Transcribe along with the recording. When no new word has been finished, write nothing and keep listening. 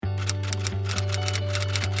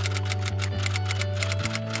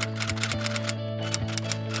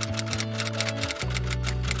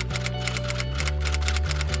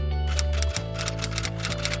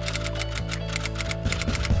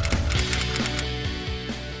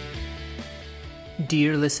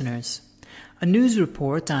dear listeners. A news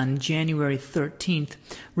report on January 13th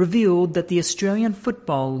revealed that the Australian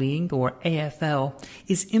Football League, or AFL,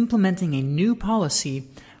 is implementing a new policy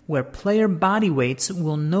where player body weights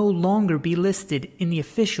will no longer be listed in the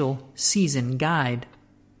official season guide.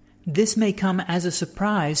 This may come as a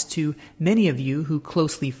surprise to many of you who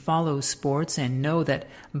closely follow sports and know that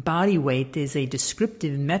body weight is a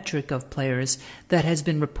descriptive metric of players that has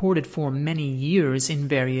been reported for many years in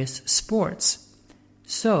various sports.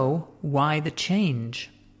 So, why the change?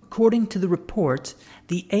 According to the report,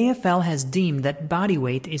 the AFL has deemed that body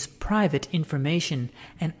weight is private information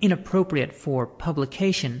and inappropriate for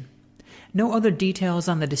publication. No other details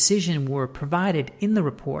on the decision were provided in the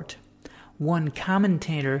report. One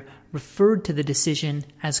commentator referred to the decision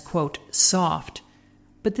as, quote, soft.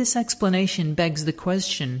 But this explanation begs the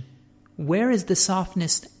question, where is the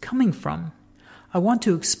softness coming from? I want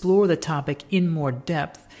to explore the topic in more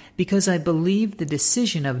depth because I believe the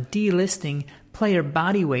decision of delisting player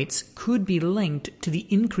body weights could be linked to the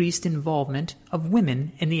increased involvement of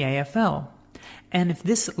women in the AFL. And if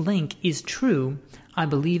this link is true, I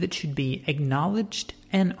believe it should be acknowledged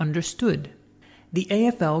and understood. The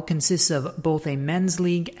AFL consists of both a men's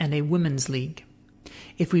league and a women's league.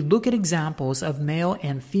 If we look at examples of male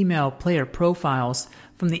and female player profiles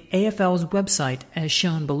from the AFL's website as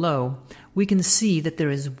shown below, we can see that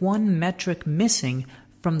there is one metric missing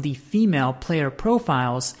from the female player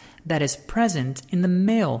profiles that is present in the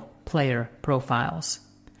male player profiles.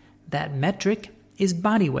 That metric is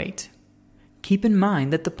body weight. Keep in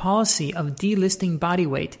mind that the policy of delisting body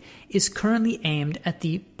weight is currently aimed at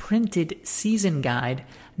the printed season guide,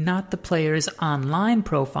 not the players' online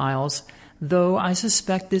profiles, though I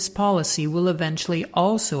suspect this policy will eventually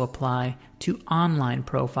also apply to online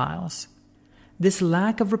profiles. This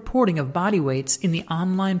lack of reporting of body weights in the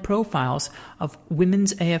online profiles of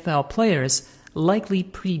women's AFL players likely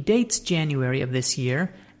predates January of this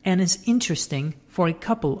year and is interesting for a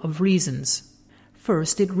couple of reasons.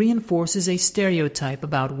 First, it reinforces a stereotype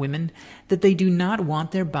about women that they do not want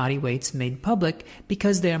their body weights made public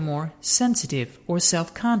because they are more sensitive or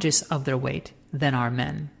self-conscious of their weight than are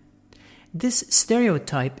men. This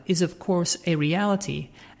stereotype is of course a reality,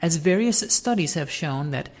 as various studies have shown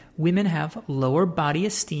that women have lower body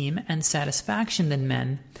esteem and satisfaction than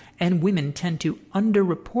men, and women tend to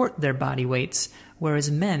underreport their body weights,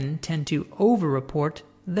 whereas men tend to overreport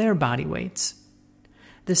their body weights.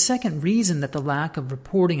 The second reason that the lack of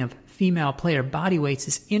reporting of female player body weights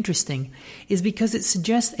is interesting is because it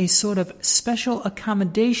suggests a sort of special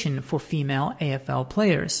accommodation for female AFL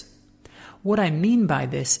players. What I mean by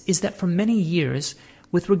this is that for many years,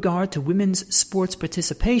 with regard to women's sports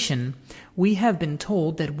participation, we have been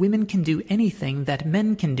told that women can do anything that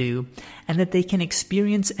men can do, and that they can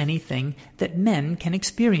experience anything that men can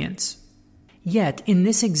experience. Yet, in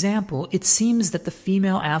this example, it seems that the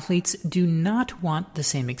female athletes do not want the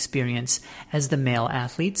same experience as the male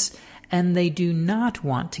athletes, and they do not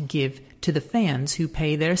want to give to the fans who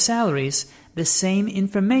pay their salaries the same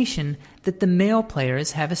information that the male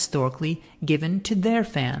players have historically given to their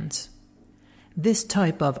fans. This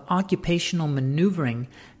type of occupational maneuvering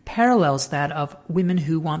parallels that of women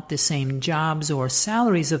who want the same jobs or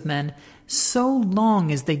salaries of men so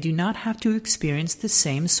long as they do not have to experience the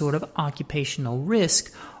same sort of occupational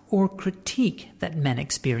risk or critique that men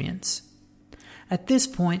experience. At this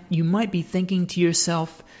point, you might be thinking to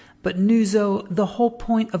yourself, but Nuzo, the whole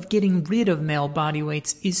point of getting rid of male body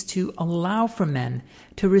weights is to allow for men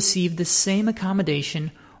to receive the same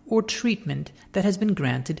accommodation or treatment that has been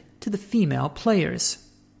granted to the female players.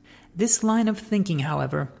 This line of thinking,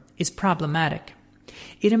 however, is problematic.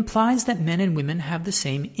 It implies that men and women have the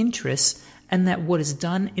same interests and that what is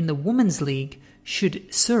done in the women's league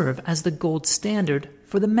should serve as the gold standard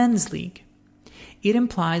for the men's league. It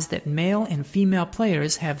implies that male and female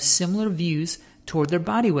players have similar views toward their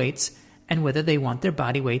body weights and whether they want their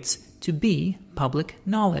body weights to be public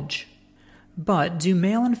knowledge. But do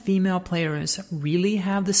male and female players really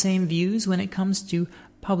have the same views when it comes to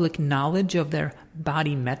public knowledge of their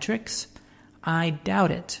body metrics? I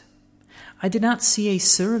doubt it. I did not see a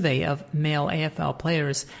survey of male AFL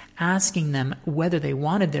players asking them whether they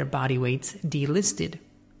wanted their body weights delisted.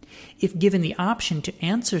 If given the option to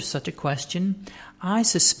answer such a question, I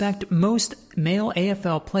suspect most male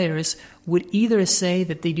AFL players would either say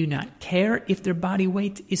that they do not care if their body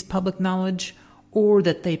weight is public knowledge or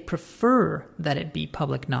that they prefer that it be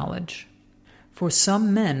public knowledge. For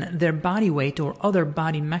some men, their body weight or other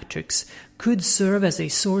body metrics could serve as a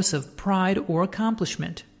source of pride or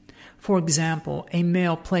accomplishment. For example, a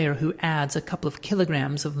male player who adds a couple of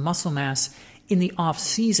kilograms of muscle mass in the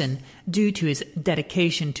off-season, due to his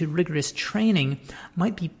dedication to rigorous training,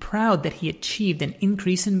 might be proud that he achieved an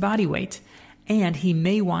increase in body weight, and he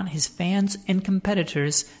may want his fans and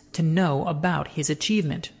competitors to know about his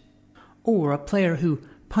achievement. Or a player who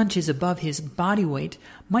punches above his body weight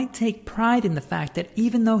might take pride in the fact that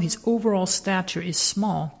even though his overall stature is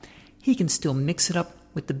small, he can still mix it up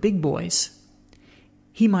with the big boys.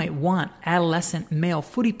 He might want adolescent male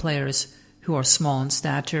footy players who are small in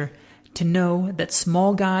stature to know that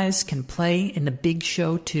small guys can play in the big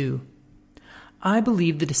show too. I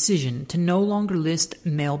believe the decision to no longer list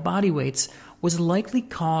male body weights was likely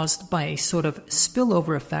caused by a sort of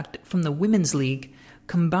spillover effect from the Women's League,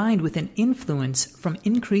 combined with an influence from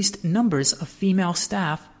increased numbers of female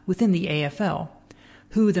staff within the AFL,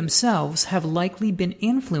 who themselves have likely been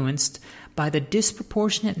influenced by the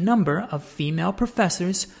disproportionate number of female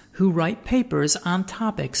professors who write papers on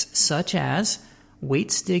topics such as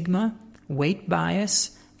weight stigma, weight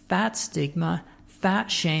bias, fat stigma,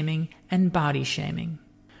 fat shaming, and body shaming.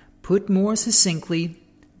 Put more succinctly,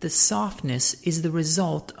 the softness is the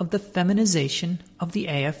result of the feminization of the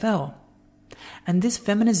AFL. And this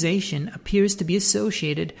feminization appears to be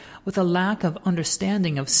associated with a lack of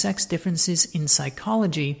understanding of sex differences in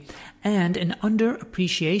psychology and an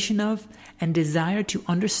underappreciation of and desire to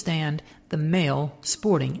understand the male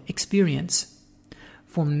sporting experience.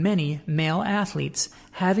 For many male athletes,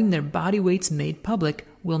 having their body weights made public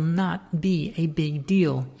will not be a big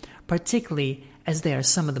deal, particularly as they are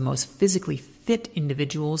some of the most physically fit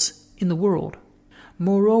individuals in the world.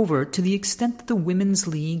 Moreover, to the extent that the Women's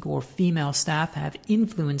League or female staff have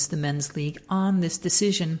influenced the Men's League on this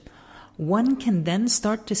decision, one can then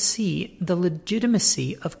start to see the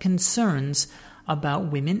legitimacy of concerns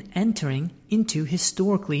about women entering into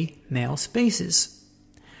historically male spaces.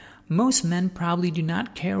 Most men probably do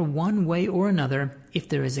not care one way or another if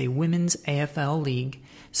there is a women's AFL league,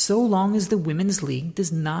 so long as the Women's League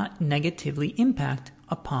does not negatively impact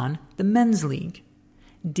upon the Men's League.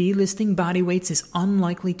 Delisting body weights is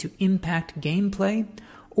unlikely to impact gameplay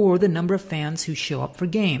or the number of fans who show up for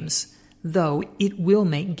games, though it will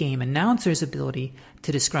make game announcers' ability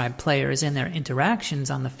to describe players and their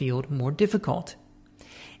interactions on the field more difficult.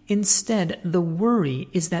 Instead, the worry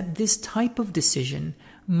is that this type of decision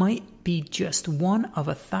might be just one of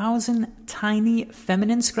 1,000 tiny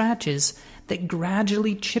feminine scratches that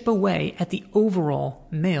gradually chip away at the overall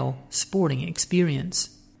male sporting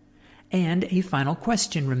experience. And a final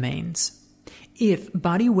question remains. If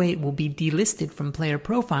body weight will be delisted from player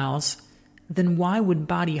profiles, then why would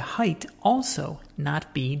body height also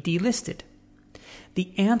not be delisted?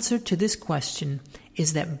 The answer to this question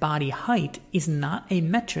is that body height is not a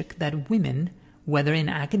metric that women, whether in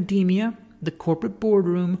academia, the corporate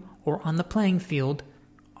boardroom, or on the playing field,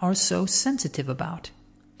 are so sensitive about.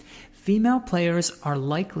 Female players are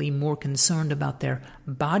likely more concerned about their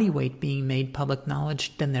body weight being made public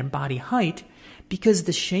knowledge than their body height, because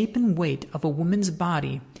the shape and weight of a woman's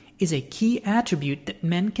body is a key attribute that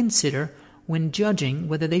men consider when judging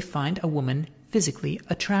whether they find a woman physically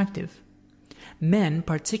attractive. Men,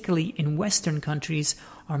 particularly in Western countries,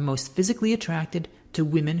 are most physically attracted to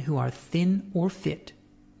women who are thin or fit.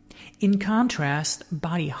 In contrast,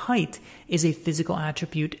 body height is a physical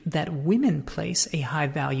attribute that women place a high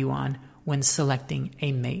value on when selecting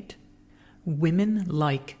a mate. Women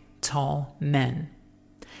like tall men.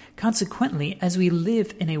 Consequently, as we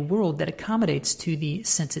live in a world that accommodates to the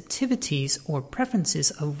sensitivities or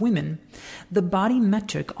preferences of women, the body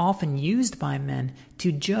metric often used by men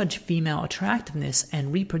to judge female attractiveness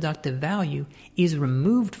and reproductive value is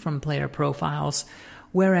removed from player profiles,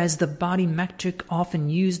 whereas the body metric often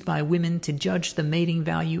used by women to judge the mating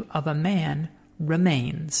value of a man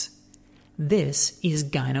remains. This is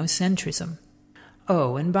gynocentrism.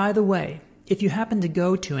 Oh, and by the way, if you happen to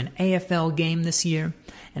go to an AFL game this year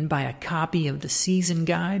and buy a copy of the season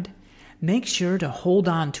guide, make sure to hold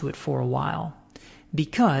on to it for a while,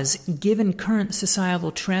 because given current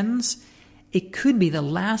societal trends, it could be the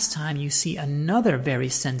last time you see another very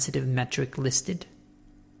sensitive metric listed.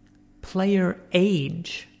 Player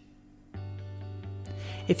age.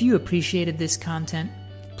 If you appreciated this content,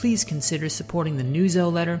 please consider supporting the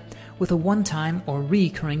Newso letter with a one-time or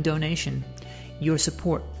recurring donation. Your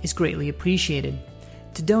support is greatly appreciated.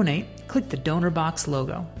 To donate, click the donor box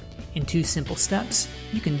logo. In 2 simple steps,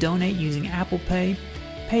 you can donate using Apple Pay,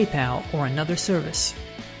 PayPal, or another service.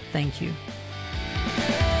 Thank you.